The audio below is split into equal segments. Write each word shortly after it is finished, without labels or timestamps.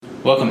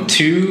Welcome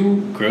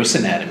to Gross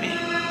Anatomy.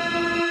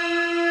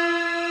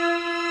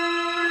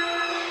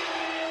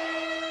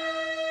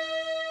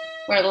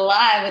 We're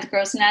live with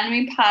Gross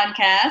Anatomy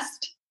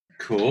Podcast.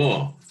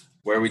 Cool.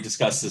 Where we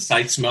discuss the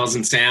sights, smells,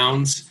 and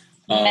sounds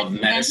of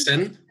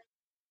medicine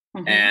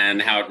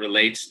and how it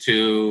relates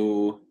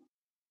to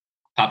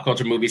pop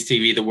culture, movies,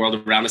 TV, the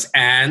world around us,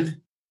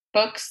 and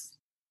Books.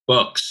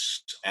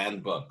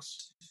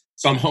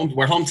 So I'm home.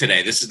 We're home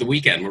today. This is the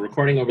weekend. We're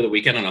recording over the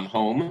weekend, and I'm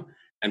home.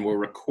 And we're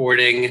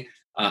recording.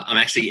 I'm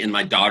actually in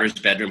my daughter's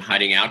bedroom,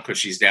 hiding out because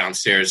she's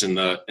downstairs in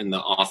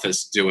the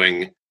office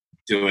doing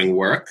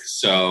work.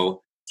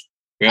 So,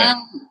 yeah.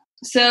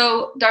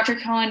 So, Dr.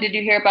 Cohen, did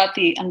you hear about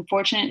the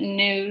unfortunate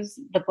news?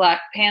 The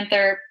Black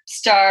Panther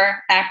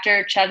star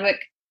actor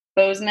Chadwick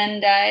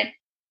Boseman died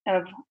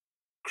of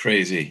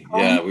Crazy.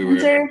 colon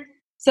cancer.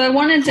 So I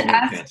wanted to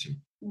ask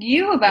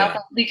you about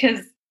that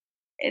because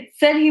it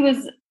said he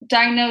was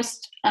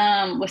diagnosed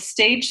with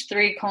stage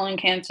 3 colon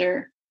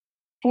cancer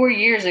 4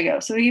 years ago.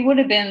 So he would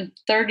have been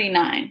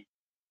 39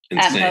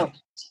 at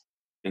most.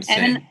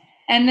 Insane.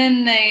 And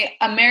then the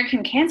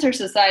American Cancer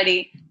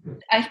Society,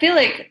 I feel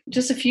like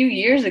just a few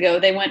years ago,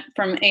 they went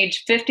from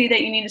age 50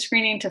 that you need a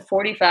screening to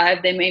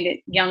 45. They made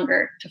it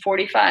younger to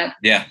 45.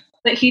 Yeah.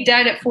 But he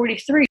died at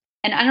 43.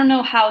 And I don't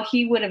know how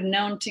he would have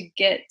known to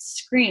get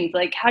screened.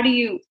 Like, how do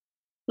you,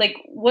 like,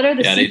 what are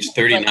the at age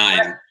 39.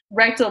 Like,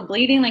 rectal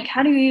bleeding? Like,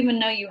 how do you even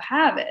know you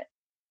have it?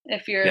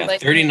 If you're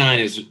 39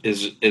 is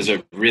a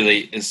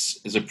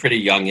pretty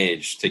young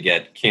age to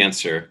get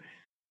cancer.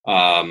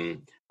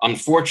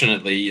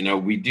 Unfortunately,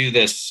 we do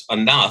this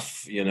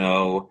enough.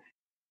 We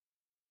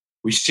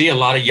see a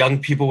lot of young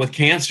people with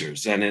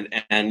cancers, and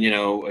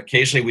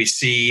occasionally we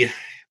see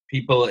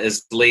people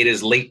as late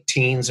as late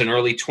teens and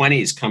early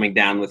 20s coming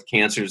down with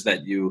cancers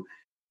that you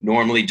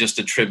normally just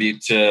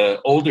attribute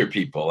to older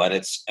people, and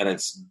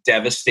it's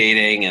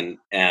devastating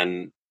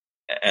and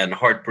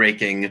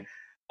heartbreaking.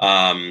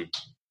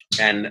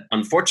 And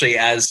unfortunately,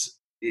 as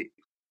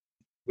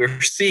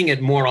we're seeing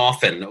it more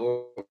often,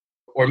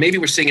 or maybe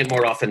we're seeing it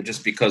more often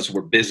just because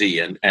we're busy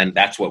and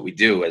that's what we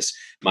do. As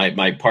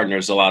my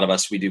partners, a lot of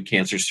us, we do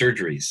cancer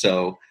surgery.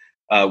 So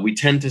we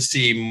tend to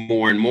see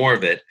more and more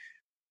of it.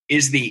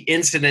 Is the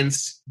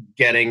incidence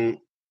getting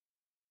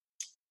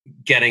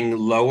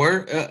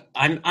lower?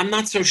 I'm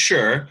not so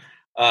sure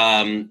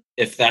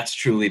if that's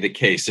truly the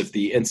case, if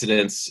the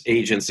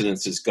age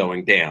incidence is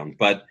going down.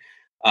 But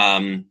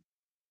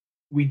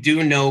we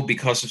do know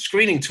because of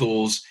screening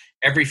tools,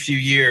 every few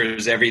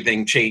years,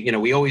 everything change.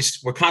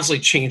 We're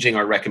constantly changing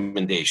our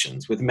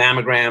recommendations with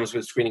mammograms,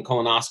 with screening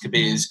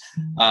colonoscopies.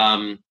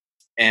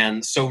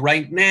 And so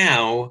right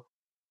now,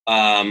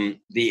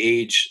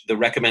 the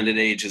recommended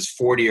age is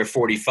 40 or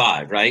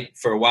 45, right?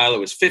 For a while it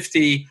was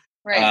 50,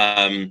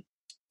 right.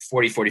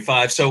 40,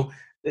 45. So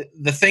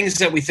the things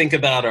that we think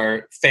about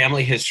are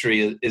family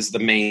history is the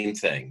main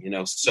thing,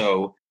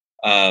 So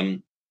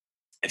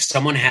if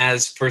someone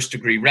has first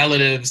degree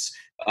relatives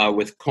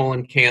with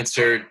colon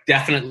cancer,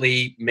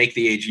 definitely make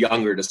the age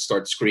younger to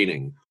start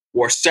screening,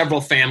 or several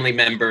family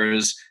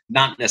members,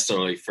 not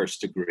necessarily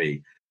first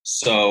degree.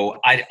 So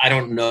I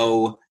don't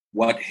know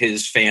what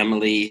his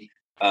family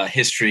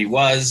history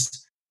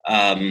was,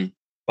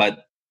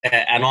 but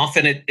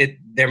often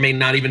there may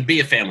not even be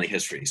a family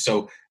history.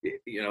 So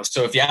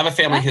so if you have a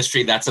family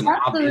history, that's obvious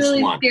one. That's a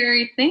really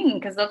scary thing,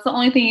 because that's the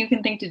only thing you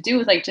can think to do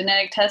with like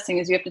genetic testing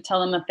is you have to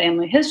tell them a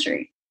family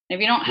histoy. If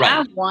you don't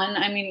have one,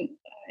 I mean,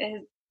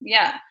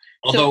 yeah.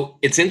 Although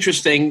it's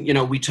interesting,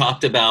 we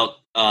talked about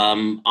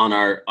on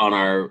our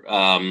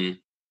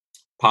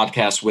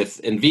podcast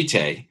with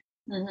Invitae,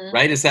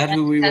 right? Is that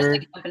who we were?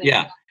 Company.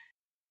 Yeah.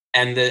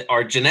 And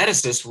our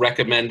geneticist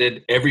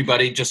recommended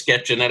everybody just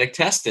get genetic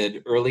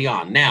tested early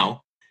on.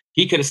 Now,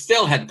 he could have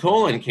still had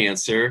colon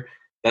cancer.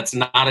 That's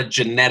not a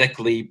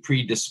genetically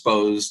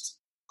predisposed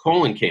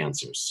colon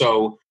cancer.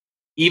 So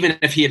even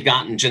if he had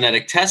gotten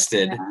genetic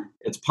tested,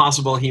 it's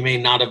possible we may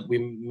not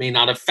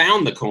have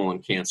found the colon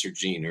cancer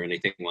gene or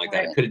anything like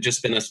that. It could have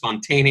just been a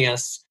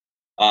spontaneous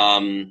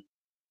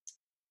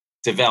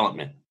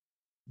development.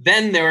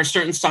 Then there are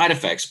certain side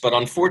effects, but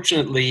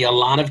unfortunately, a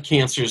lot of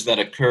cancers that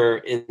occur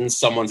in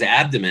someone's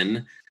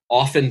abdomen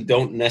often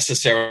don't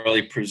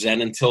necessarily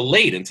present until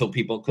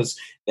people, because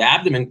the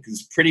abdomen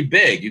is pretty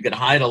big. You could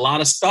hide a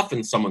lot of stuff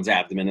in someone's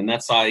abdomen, and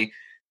that's why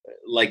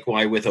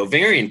with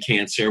ovarian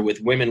cancer, with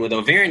women with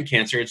ovarian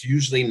cancer, it's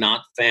usually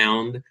not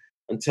found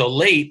until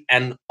late,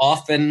 and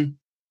often,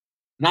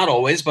 not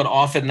always, but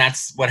often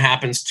that's what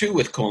happens too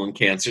with colon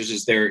cancers,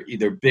 is they're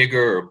either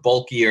bigger or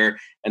bulkier,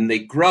 and they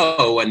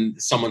grow, and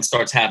someone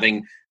starts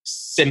having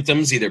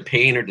symptoms, either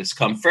pain or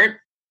discomfort.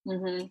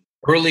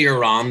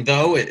 Earlier on,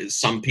 though,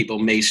 some people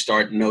may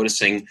start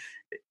noticing,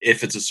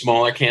 if it's a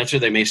smaller cancer,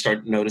 they may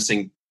start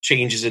noticing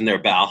changes in their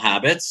bowel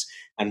habits.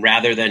 And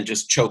rather than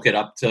just choke it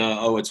up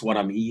to, it's what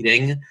I'm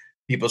eating,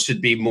 people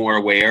should be more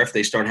aware if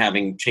they start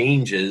having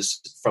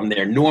changes from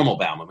their normal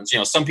bowel movements.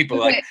 Some people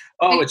are like,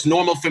 it's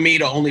normal for me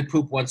to only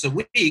poop once a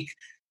week.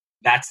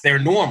 That's their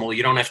normal.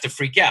 You don't have to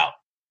freak out.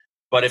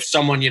 But if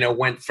someone,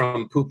 went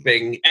from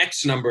pooping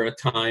X number of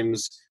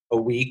times a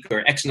week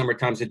or X number of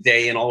times a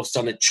day, and all of a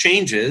sudden it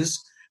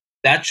changes,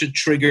 that should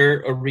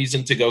trigger a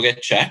reason to go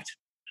get checked.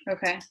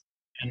 Okay.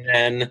 And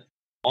then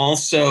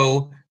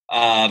also,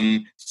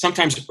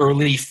 sometimes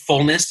early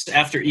fullness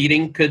after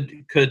eating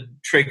could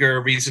trigger a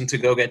reason to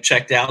go get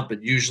checked out,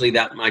 but usually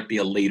that might be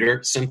a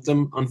later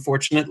symptom,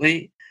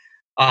 unfortunately.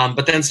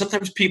 But then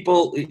sometimes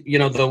people,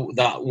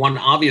 the one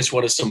obvious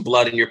one is some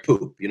blood in your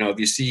poop. If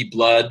you see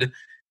blood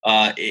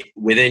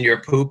within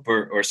your poop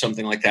or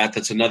something like that,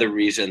 that's another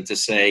reason to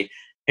say,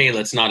 hey,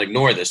 let's not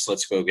ignore this.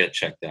 Let's go get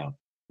checked out.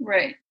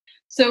 Right.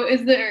 So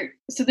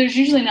there's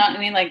usually not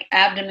any like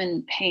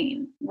abdomen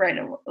pain, right?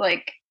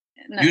 Like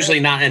usually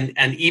not.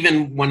 And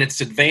even when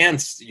it's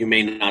advanced, you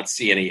may not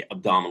see any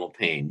abdominal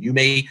pain. You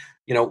may,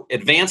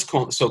 advanced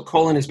colon. So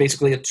colon is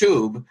basically a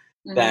tube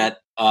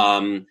that,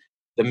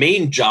 the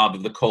main job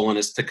of the colon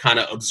is to kind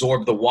of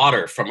absorb the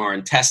water from our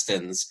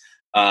intestines,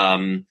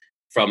 from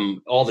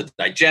all the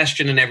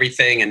digestion and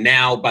everything. And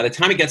now by the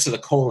time it gets to the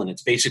colon,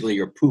 it's basically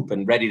your poop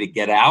and ready to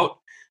get out,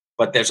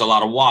 but there's a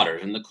lot of water.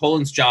 And the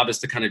colon's job is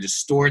to kind of just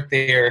store it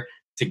there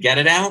to get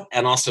it out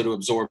and also to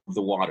absorb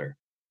the water.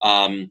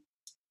 So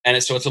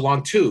it's a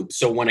long tube.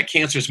 So when a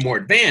cancer is more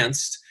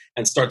advanced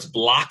and starts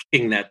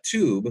blocking that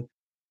tube,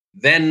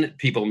 then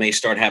people may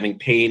start having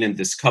pain and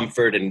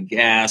discomfort and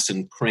gas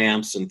and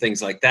cramps and things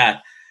like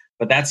that.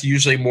 But that's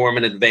usually more of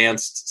an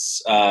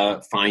advanced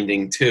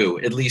finding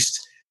too. At least,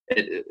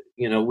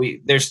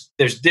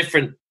 there's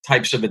different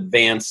types of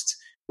advanced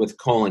with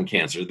colon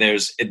cancer.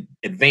 There's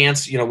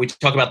advanced, we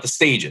talk about the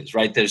stages,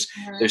 right? There's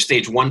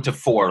stage 1 to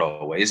 4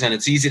 always. And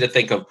it's easy to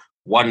think of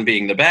 1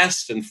 being the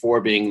best and 4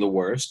 being the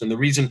worst. And the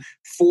reason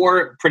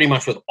 4, pretty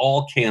much with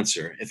all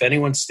cancer, if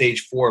anyone's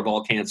stage 4 of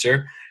all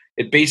cancer,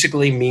 it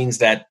basically means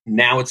that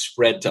now it's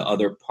spread to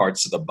other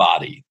parts of the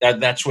body.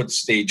 That's what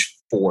stage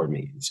 4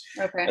 means.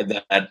 Okay.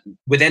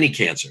 With any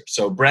cancer.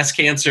 So breast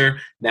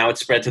cancer, now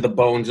it's spread to the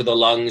bones or the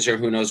lungs or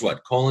who knows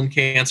what. Colon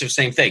cancer,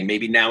 same thing.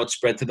 Maybe now it's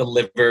spread to the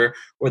liver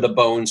or the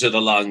bones or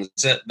the lungs.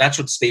 That's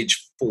what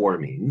stage 4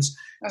 means.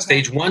 Okay.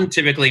 Stage 1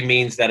 typically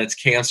means that it's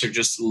cancer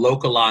just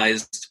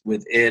localized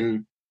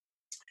within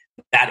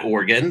that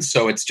organ.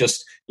 So it's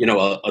just,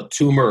 a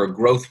tumor or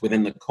growth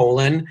within the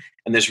colon,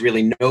 and there's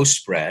really no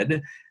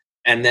spread.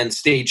 And then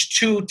stage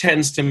 2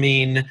 tends to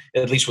mean,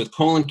 at least with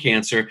colon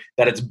cancer,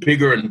 that it's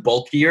bigger and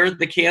bulkier,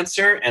 the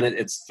cancer, and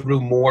it's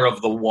through more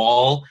of the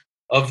wall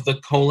of the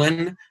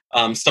colon,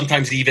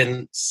 sometimes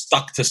even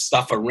stuck to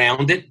stuff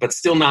around it, but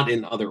still not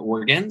in other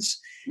organs.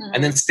 Mm-hmm.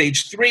 And then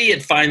stage 3,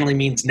 it finally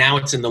means now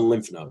it's in the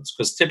lymph nodes,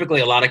 because typically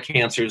a lot of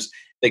cancers,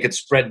 they could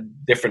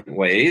spread different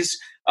ways.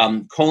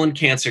 Colon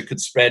cancer could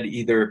spread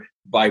either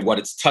by what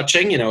it's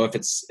touching, if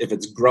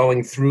it's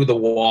growing through the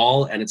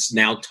wall and it's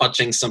now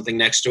touching something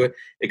next to it,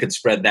 it could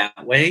spread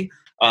that way.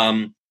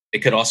 It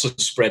could also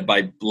spread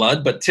by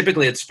blood, but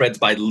typically it spreads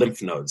by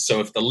lymph nodes. So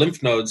if the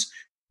lymph nodes,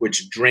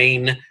 which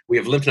drain, we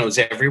have lymph nodes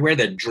everywhere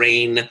that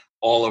drain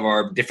all of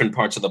our different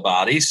parts of the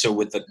body. So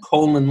with the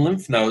colon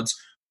lymph nodes,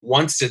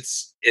 once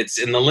it's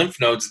in the lymph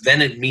nodes,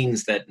 then it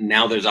means that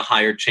now there's a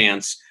higher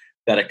chance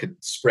that it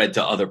could spread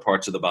to other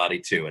parts of the body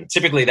too. And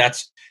typically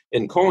that's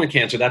in colon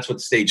cancer, that's what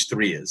stage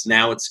 3 is.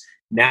 Now it's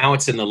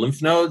in the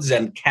lymph nodes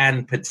and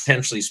can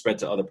potentially spread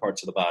to other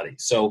parts of the body.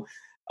 So,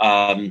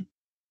 it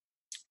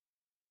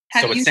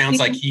sounds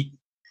like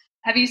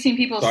have you seen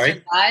people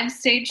survive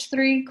stage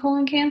 3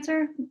 colon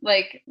cancer?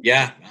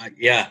 Yeah.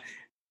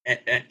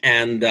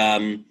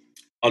 And,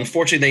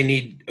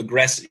 unfortunately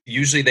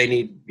usually they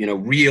need,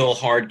 real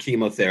hard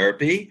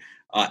chemotherapy,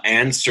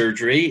 and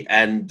surgery,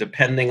 and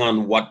depending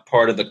on what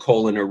part of the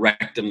colon or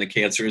rectum the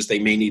cancer is, they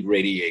may need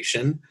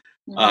radiation.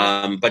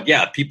 Mm-hmm. But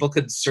yeah, people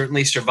could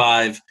certainly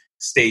survive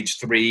stage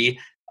 3,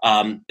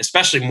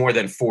 especially more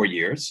than 4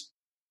 years.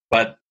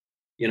 But,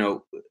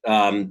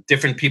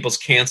 different people's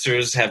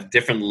cancers have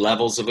different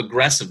levels of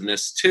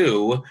aggressiveness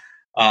too.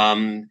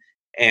 And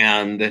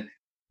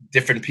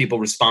different people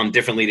respond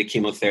differently to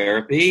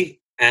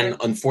chemotherapy. And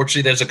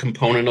unfortunately, there's a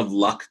component of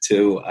luck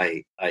too,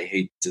 I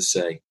hate to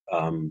say.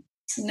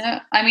 No,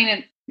 I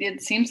mean,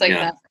 it seems like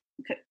that.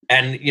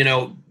 And,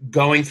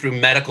 going through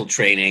medical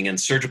training and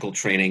surgical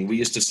training, we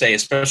used to say,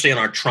 especially in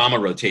our trauma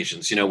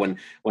rotations,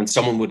 when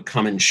someone would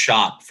come in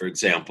shot, for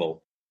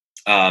example,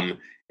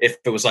 if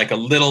it was like a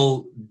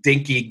little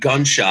dinky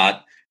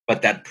gunshot,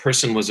 but that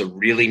person was a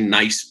really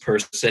nice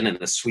person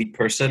and a sweet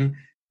person,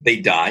 they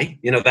die.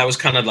 That was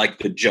kind of like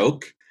the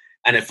joke.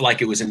 And if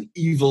like it was an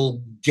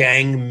evil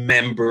gang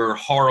member,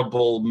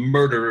 horrible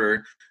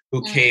murderer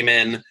who came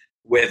in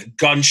with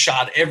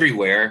gunshot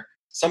everywhere,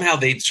 somehow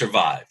they'd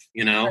survive,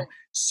 Right.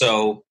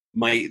 So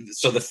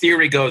the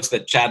theory goes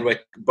that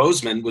Chadwick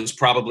Boseman was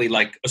probably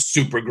like a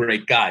super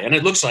great guy, and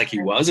it looks like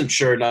he was. And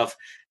sure enough,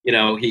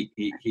 he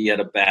had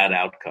a bad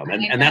outcome,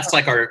 and that's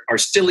like our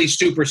silly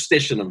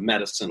superstition of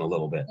medicine a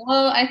little bit.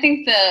 Well, I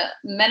think the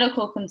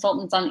medical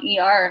consultants on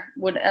ER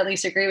would at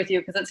least agree with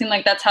you, because it seemed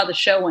like that's how the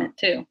show went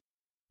too.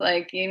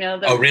 Like,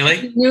 oh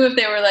really? Knew if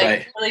they were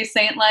like really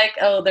saint-like,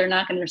 they're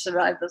not going to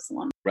survive this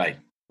one. Right.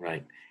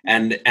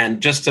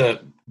 And just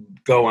to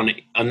go on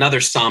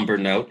another somber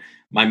note,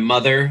 My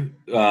mother,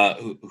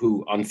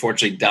 who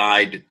unfortunately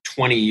died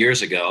 20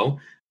 years ago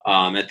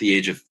at the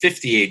age of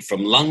 58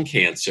 from lung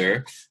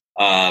cancer,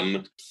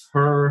 our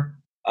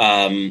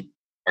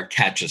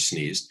cat just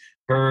sneezed.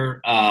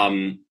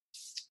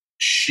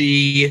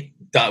 She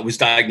was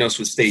diagnosed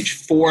with stage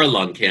 4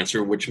 lung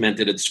cancer, which meant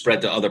that it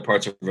spread to other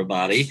parts of her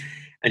body.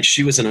 And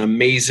she was an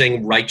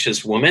amazing,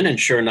 righteous woman. And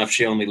sure enough,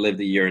 she only lived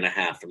 1.5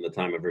 years from the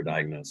time of her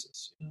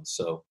diagnosis.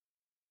 So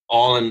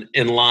all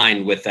in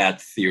line with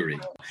that theory.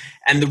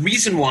 And the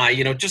reason why,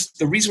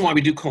 the reason why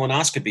we do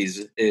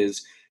colonoscopies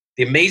is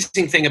the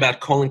amazing thing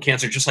about colon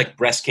cancer, just like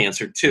breast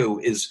cancer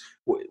too, is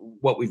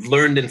what we've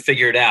learned and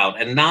figured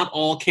out. And not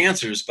all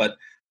cancers, but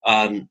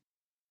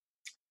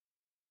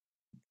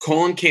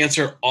colon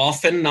cancer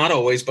often, not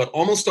always, but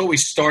almost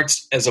always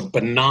starts as a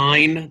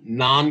benign,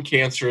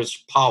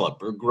 non-cancerous polyp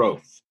or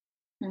growth.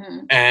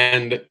 Mm-hmm.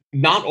 And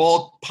not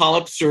all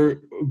polyps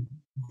or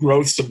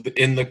growths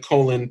in the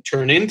colon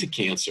turn into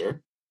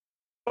cancer,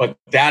 but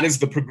that is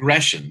the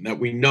progression that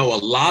we know. A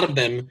lot of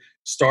them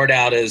start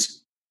out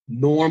as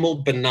normal,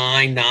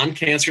 benign,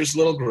 non-cancerous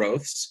little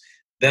growths.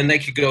 Then they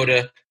could go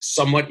to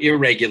somewhat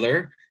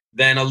irregular,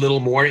 then a little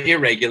more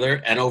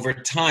irregular, and over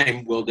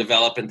time will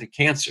develop into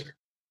cancer.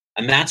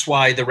 And that's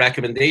why the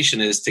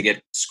recommendation is to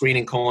get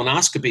screening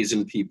colonoscopies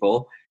in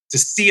people to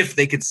see if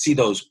they could see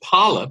those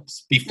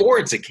polyps before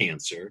it's a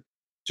cancer,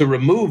 to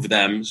remove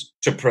them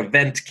to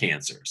prevent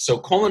cancer. So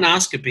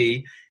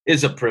colonoscopy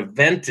is a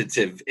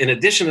preventative. In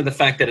addition to the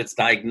fact that it's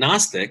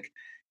diagnostic,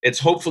 it's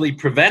hopefully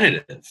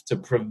preventative to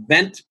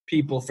prevent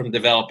people from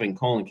developing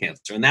colon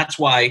cancer. And that's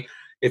why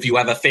if you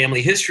have a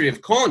family history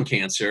of colon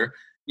cancer,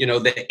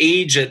 the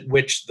age at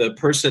which the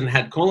person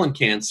had colon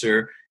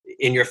cancer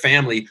in your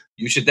family,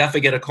 you should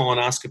definitely get a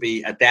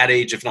colonoscopy at that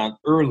age, if not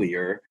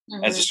earlier,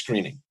 as a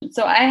screening.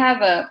 So I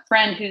have a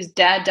friend whose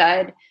dad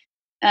died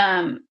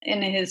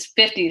in his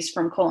 50s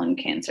from colon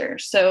cancer.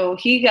 So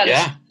he got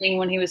a screening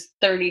when he was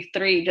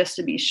 33, just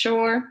to be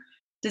sure.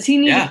 Does he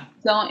need to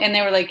go? And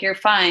they were like, "You're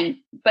fine."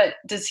 But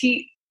does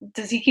he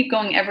keep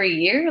going every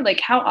year?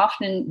 Like, how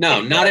often?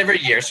 No, not every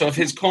year. So if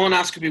his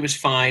colonoscopy was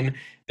fine,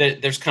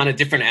 there's kind of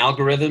different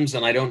algorithms,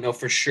 and I don't know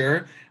for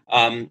sure.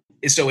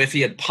 So if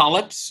he had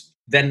polyps,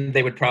 then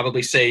they would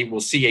probably say,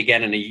 we'll see you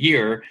again in a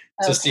year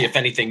to see if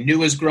anything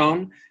new has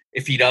grown.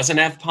 If he doesn't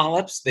have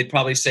polyps, they'd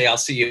probably say, I'll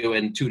see you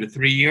in 2 to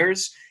 3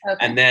 years.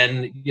 Okay. And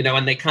then,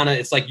 and they kind of,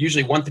 it's like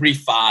usually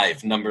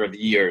 135 number of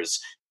years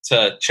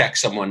to check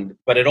someone,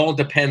 but it all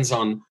depends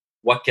on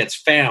what gets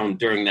found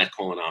during that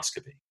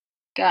colonoscopy.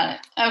 Got it.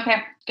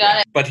 Okay.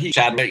 Got it. But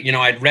Chadwick,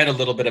 I'd read a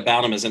little bit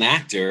about him as an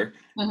actor.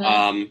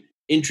 Mm-hmm.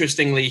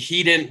 Interestingly,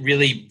 he didn't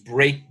really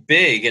break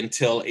big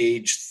until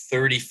age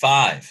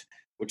 35.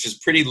 Which is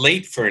pretty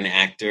late for an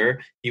actor.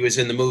 He was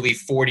in the movie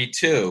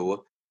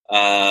 42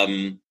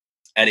 at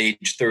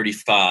age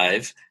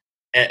 35.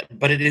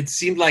 But it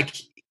seemed like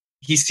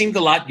he seemed a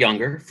lot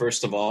younger,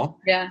 first of all,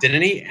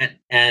 didn't he?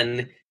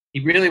 And he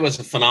really was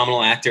a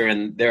phenomenal actor.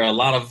 And there are a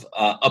lot of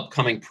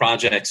upcoming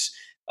projects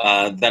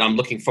that I'm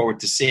looking forward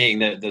to seeing.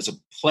 There's a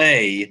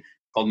play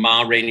called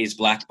Ma Rainey's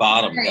Black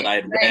Bottom that I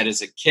had read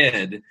as a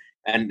kid.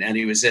 And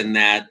he was in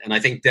that. And I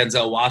think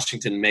Denzel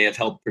Washington may have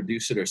helped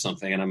produce it or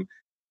something. And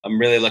I'm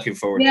really looking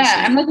forward to seeing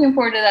it. I'm looking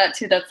forward to that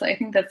too. I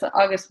think that's the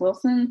August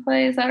Wilson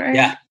play. Is that right?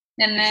 Yeah.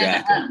 And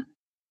then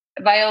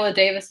Viola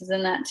Davis is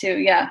in that too.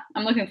 Yeah.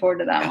 I'm looking forward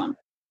to that one.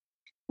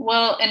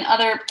 Well, in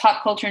other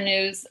pop culture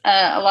news,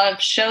 a lot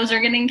of shows are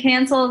getting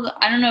canceled.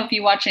 I don't know if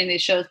you watch any of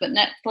these shows, but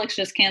Netflix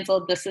just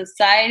canceled The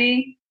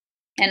Society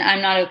and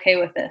I'm Not Okay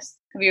With This.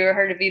 Have you ever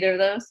heard of either of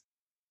those?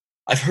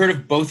 I've heard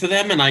of both of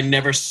them and I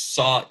never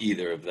saw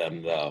either of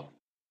them though.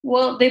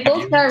 Well, they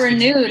both got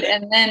renewed,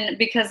 and then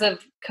because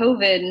of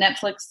COVID,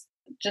 Netflix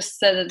just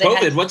said that they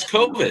COVID? What's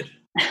COVID?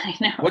 I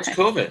know. What's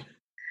COVID?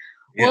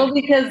 Yeah. Well,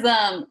 because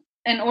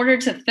in order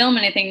to film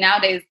anything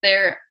nowadays,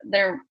 they're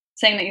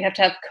saying that you have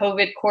to have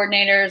COVID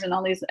coordinators and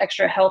all these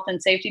extra health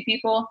and safety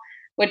people,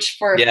 which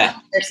for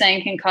they're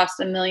saying can cost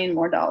 $1 million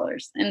more.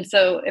 And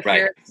so if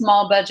you're a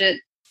small budget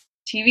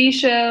TV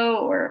show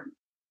or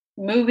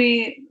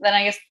movie, then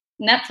I guess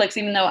Netflix,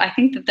 even though I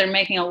think that they're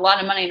making a lot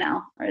of money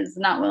now, is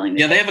not willing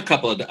to. Yeah, they have a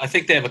couple of. I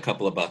think they have a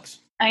couple of bucks.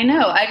 I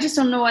know. I just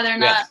don't know why they're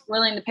not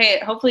willing to pay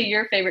it. Hopefully,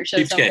 your favorite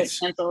shows don't get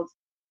canceled.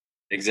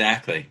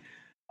 Exactly.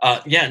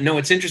 No,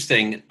 it's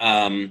interesting.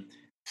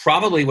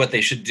 Probably what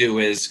they should do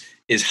is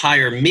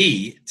hire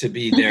me to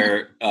be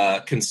their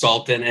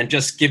consultant and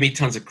just give me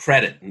tons of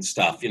credit and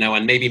stuff,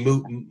 and maybe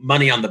move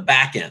money on the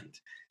back end.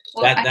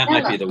 Well, that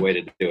might be the way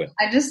to do it.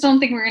 I just don't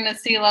think we're going to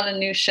see a lot of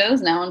new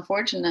shows now,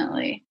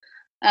 unfortunately.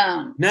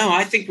 No,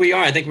 I think we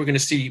are. I think we're going to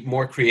see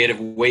more creative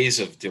ways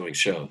of doing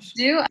shows.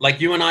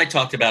 Like you and I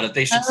talked about it.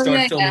 They should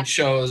start filming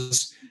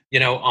shows,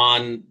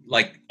 on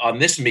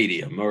this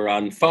medium or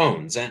on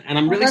phones. And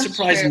I'm really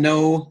surprised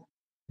no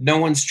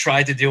one's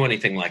tried to do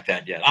anything like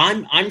that yet.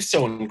 I'm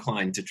so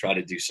inclined to try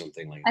to do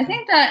something like that. I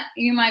think that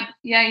you might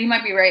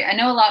be right. I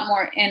know a lot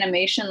more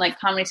animation, like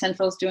Comedy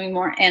Central is doing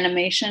more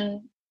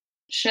animation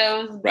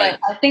shows, but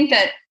I think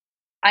that,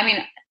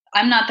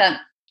 I'm not that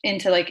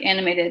into like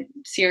animated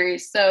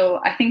series. So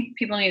I think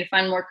people need to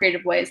find more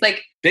creative ways.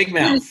 Like Big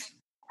Mouth.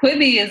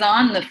 Quibi is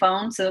on the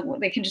phone, so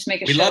they can just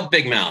make a show. We love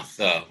Big Mouth,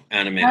 though,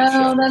 animated shows.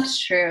 Oh, that's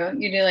true.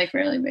 You do like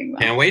really Big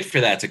Mouth. Can't wait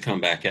for that to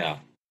come back out.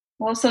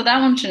 Well, so that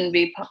one should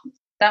be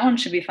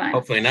fine.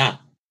 Hopefully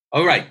not.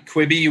 All right.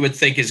 Quibi, you would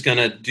think, is going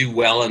to do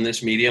well in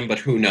this medium, but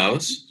who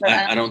knows?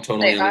 I don't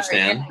totally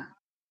understand.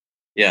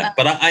 Yeah,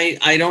 but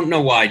I don't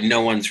know why no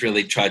one's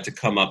really tried to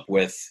come up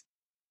with.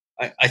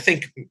 I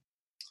think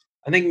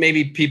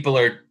maybe people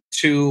are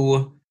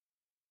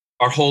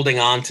holding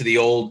on to the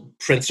old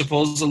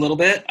principles a little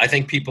bit. I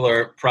think people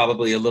are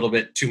probably a little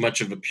bit too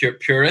much of a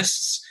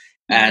purists,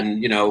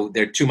 and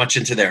they're too much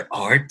into their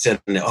art, and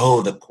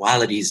the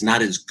quality is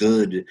not as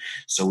good,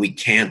 so we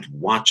can't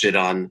watch it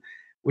on,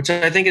 which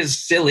I think is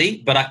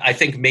silly. But I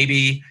think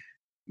maybe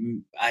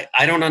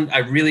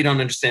I really don't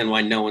understand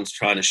why no one's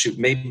trying to shoot.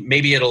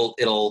 Maybe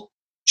it'll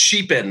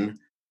cheapen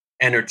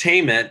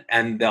entertainment,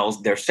 and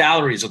their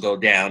salaries will go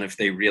down if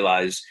they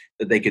realize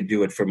that they could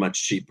do it for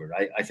much cheaper.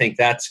 I think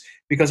that's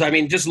because,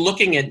 just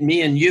looking at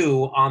me and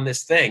you on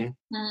this thing,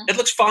 it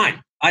looks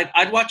fine.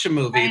 I'd watch a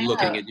movie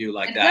looking at you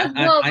like that.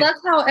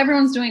 That's how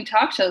everyone's doing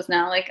talk shows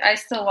now. Like, I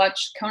still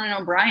watch Conan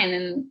O'Brien,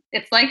 and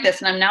it's like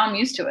this, and I'm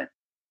used to it.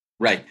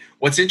 Right.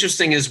 What's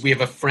interesting is we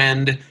have a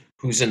friend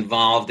who's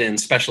involved in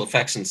special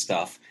effects and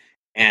stuff.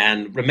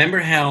 And remember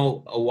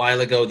how a while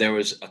ago there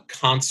was a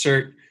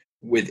concert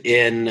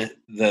within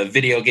the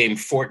video game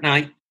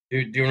Fortnite? Do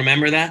you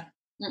remember that?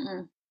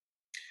 Mm-mm.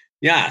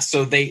 Yeah,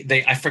 so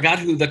I forgot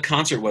who the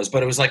concert was,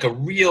 but it was like a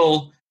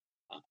real,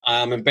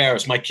 I'm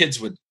embarrassed. My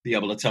kids would be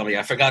able to tell me.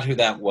 I forgot who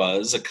that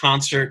was. A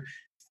concert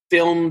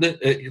filmed,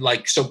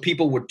 so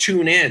people would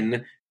tune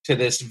in to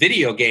this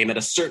video game at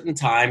a certain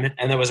time,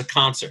 and there was a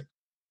concert.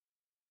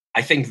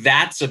 I think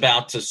that's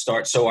about to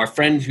start. So our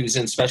friend who's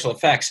in special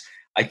effects,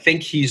 I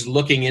think he's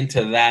looking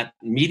into that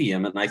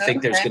medium, and I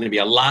think there's going to be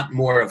a lot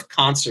more of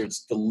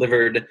concerts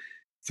delivered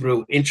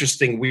through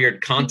interesting,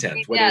 weird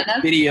content, whether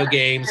it's video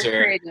games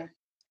or crazy.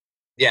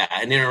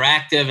 And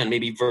interactive and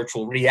maybe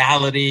virtual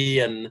reality,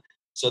 and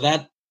so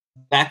that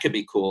could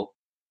be cool.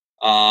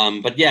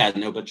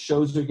 But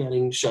shows are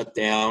getting shut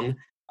down.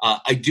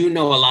 I do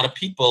know a lot of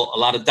people, a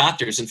lot of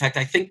doctors. In fact,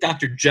 I think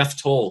Dr.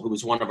 Jeff Toll, who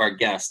was one of our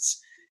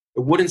guests, it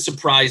wouldn't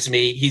surprise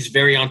me. He's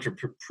very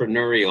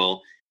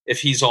entrepreneurial.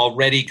 If he's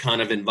already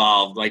kind of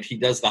involved, like he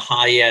does the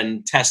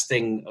high-end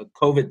testing,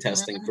 COVID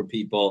testing for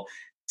people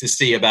to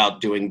see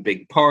about doing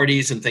big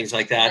parties and things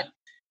like that.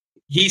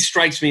 He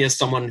strikes me as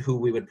someone who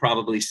we would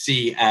probably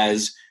see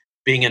as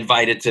being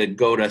invited to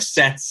go to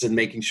sets and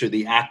making sure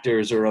the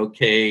actors are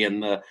okay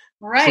and the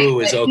crew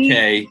is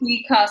okay.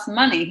 He costs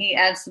money. He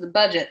adds to the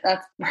budget.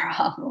 That's the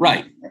problem.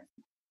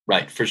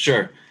 Right, for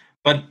sure.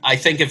 But I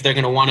think if they're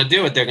going to want to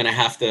do it, they're going to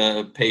have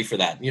to pay for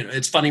that.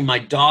 It's funny.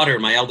 My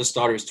eldest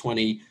daughter is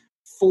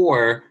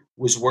 24,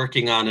 was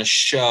working on a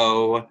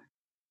show.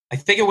 I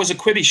think it was a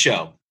Quibi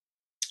show,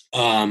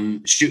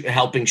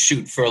 helping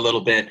shoot for a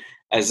little bit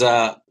as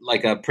a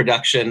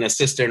production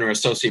assistant or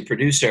associate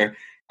producer.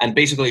 And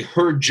basically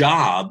her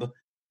job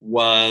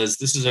was,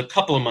 this is a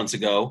couple of months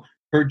ago,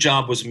 her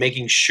job was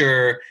making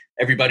sure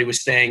everybody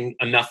was staying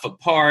enough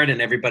apart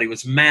and everybody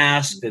was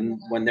masked and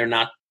when they're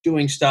not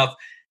doing stuff.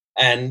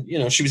 And,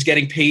 she was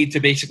getting paid to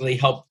basically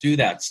help do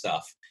that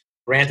stuff.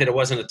 Granted, it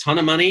wasn't a ton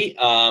of money,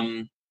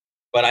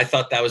 but I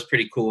thought that was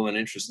pretty cool and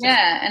interesting.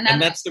 Yeah,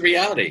 and that's the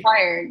reality.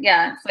 Inspired.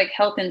 Yeah, it's like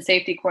health and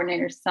safety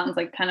coordinator. Sounds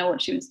like kind of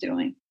what she was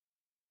doing.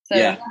 So,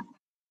 yeah.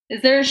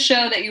 Is there a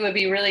show that you would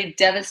be really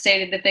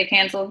devastated if they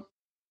canceled?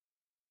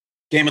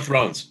 Game of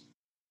Thrones.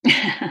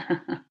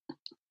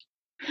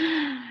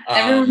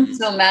 Everyone's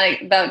still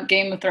mad about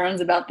Game of Thrones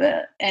about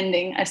the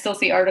ending. I still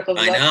see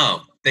articles about I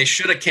know. They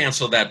should have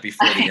canceled that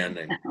before the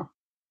ending.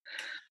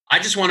 I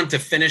just want him to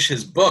finish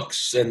his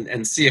books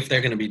and see if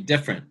they're going to be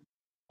different,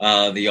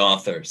 the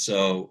author.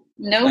 So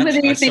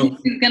nobody thinks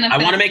he's going to. I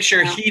want to make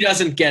sure he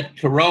doesn't get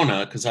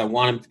corona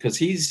because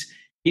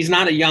he's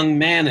not a young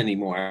man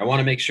anymore. I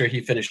want to make sure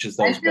he finishes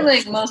those books. I feel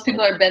like most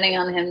people are betting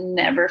on him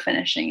never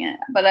finishing it,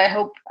 but I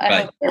hope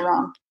they're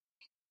wrong.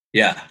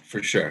 Yeah,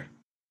 for sure.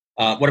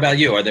 What about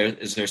you?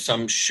 Is there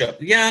some show?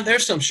 Yeah,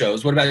 there's some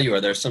shows. What about you? Are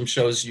there some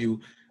shows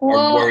you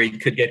are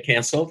worried could get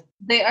canceled?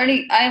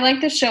 I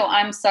like the show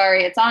I'm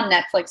Sorry. It's on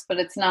Netflix, but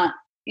it's not,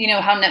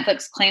 how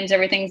Netflix claims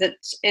everything's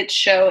its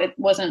show. It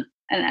wasn't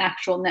an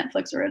actual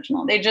Netflix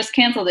original. They just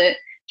canceled it.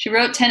 She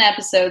wrote 10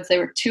 episodes. They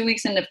were 2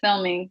 weeks into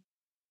filming,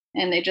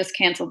 and they just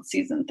canceled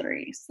season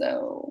 3.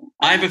 So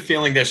I have a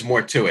feeling there's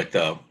more to it,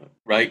 though,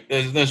 right?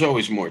 There's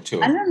always more to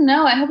it. I don't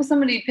know. I hope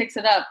somebody picks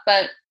it up,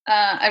 but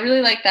I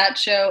really like that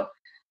show.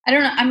 I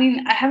don't know. I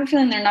mean, I have a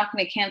feeling they're not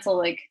going to cancel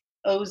like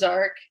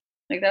Ozark.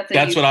 Like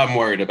that's what I'm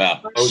worried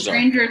about. Ozark.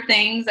 Stranger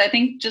Things, I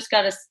think, just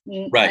got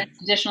an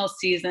additional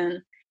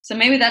season. So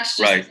maybe that's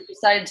just they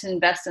decided to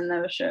invest in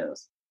those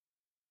shows.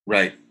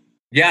 Right.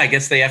 Yeah, I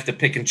guess they have to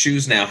pick and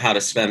choose now how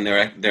to spend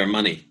their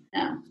money.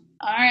 Yeah.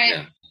 All right.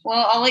 Yeah.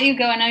 Well, I'll let you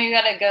go. I know you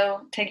got to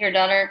go take your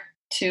daughter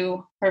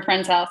to her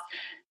friend's house.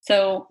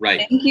 So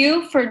thank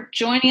you for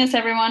joining us,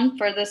 everyone,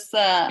 for this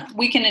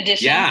weekend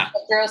edition of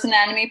the Gross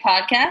Anatomy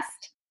podcast.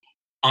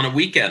 On a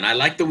weekend. I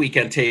like the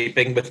weekend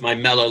taping with my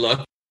mellow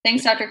look.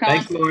 Thanks, Dr. Cohen.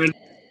 Thanks, Lauren.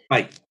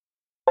 Bye.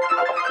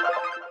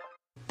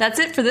 That's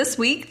it for this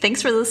week.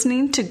 Thanks for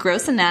listening to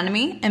Gross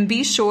Anatomy, and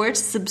be sure to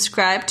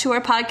subscribe to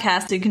our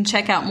podcast so you can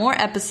check out more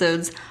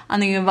episodes on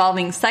the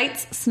evolving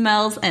sights,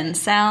 smells, and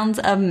sounds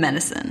of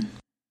medicine.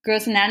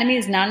 Gross Anatomy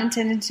is not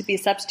intended to be a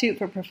substitute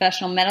for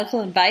professional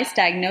medical advice,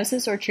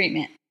 diagnosis, or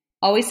treatment.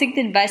 Always seek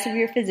the advice of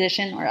your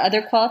physician or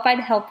other qualified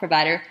health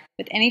provider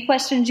with any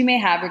questions you may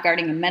have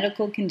regarding a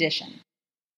medical condition.